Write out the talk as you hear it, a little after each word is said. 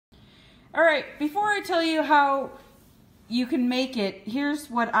All right, before I tell you how you can make it, here's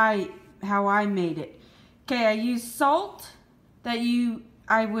how I made it. Okay, I used salt that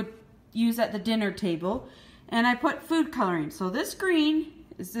I would use at the dinner table, and I put food coloring. So this green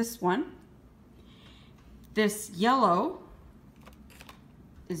is this one. This yellow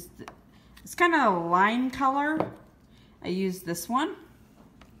is it's kind of a lime color. I use this one.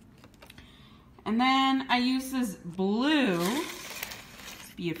 And then I use this blue,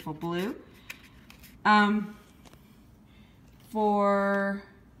 it's beautiful blue, for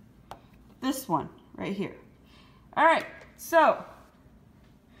this one right here. All right, so,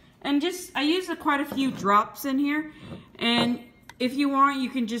 and I use quite a few drops in here, and if you want, you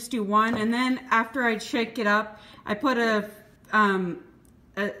can just do one, and then after I shake it up, I put a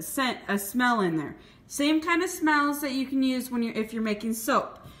smell in there. Same kind of smells that you can use if you're making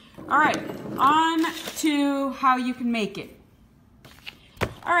soap. All right, on to how you can make it.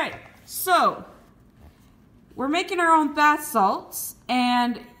 All right, so we're making our own bath salts,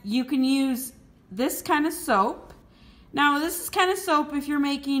 and you can use this kind of soap. Now, this is kind of soap if you're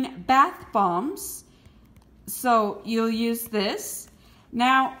making bath bombs, so you'll use this.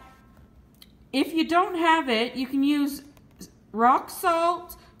 Now, if you don't have it, you can use rock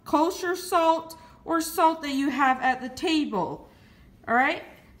salt, kosher salt, or salt that you have at the table. All right?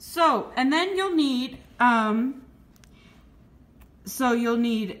 So, and then you'll need,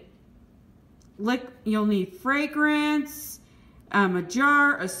 you'll need fragrance, a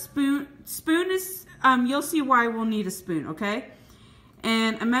jar, a spoon. Spoon is, you'll see why we'll need a spoon, okay?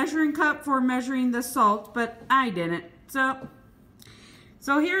 And a measuring cup for measuring the salt, but I didn't. So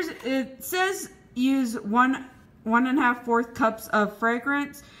it says use 1 1/2 cups of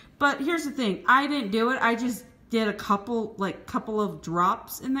fragrance, but here's the thing, I didn't do it. I just did a couple of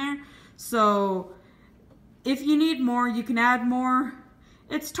drops in there. So if you need more, you can add more.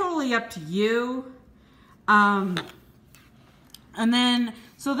 It's totally up to you. And then,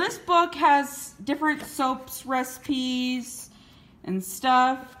 so this book has different soaps recipes and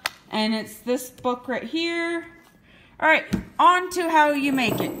stuff, and it's this book right here. All right, on to how you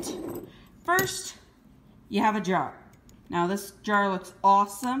make it. First, you have a jar. Now this jar looks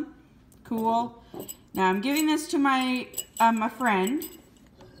awesome, cool. Now I'm giving this to my friend,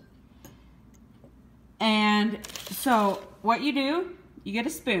 and so what you do, you get a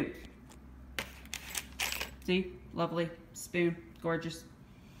spoon. See, lovely spoon, gorgeous.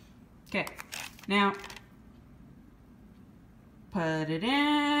 Okay, now put it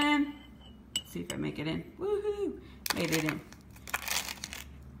in. Let's see if I make it in. Woohoo! Made it in.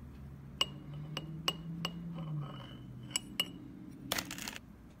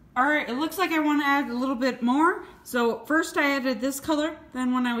 Alright, it looks like I want to add a little bit more. So first I added this color,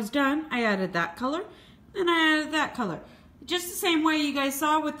 then when I was done, I added that color, then I added that color. Just the same way you guys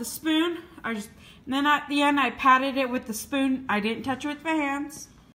saw with the spoon. And then at the end I patted it with the spoon. I didn't touch it with my hands.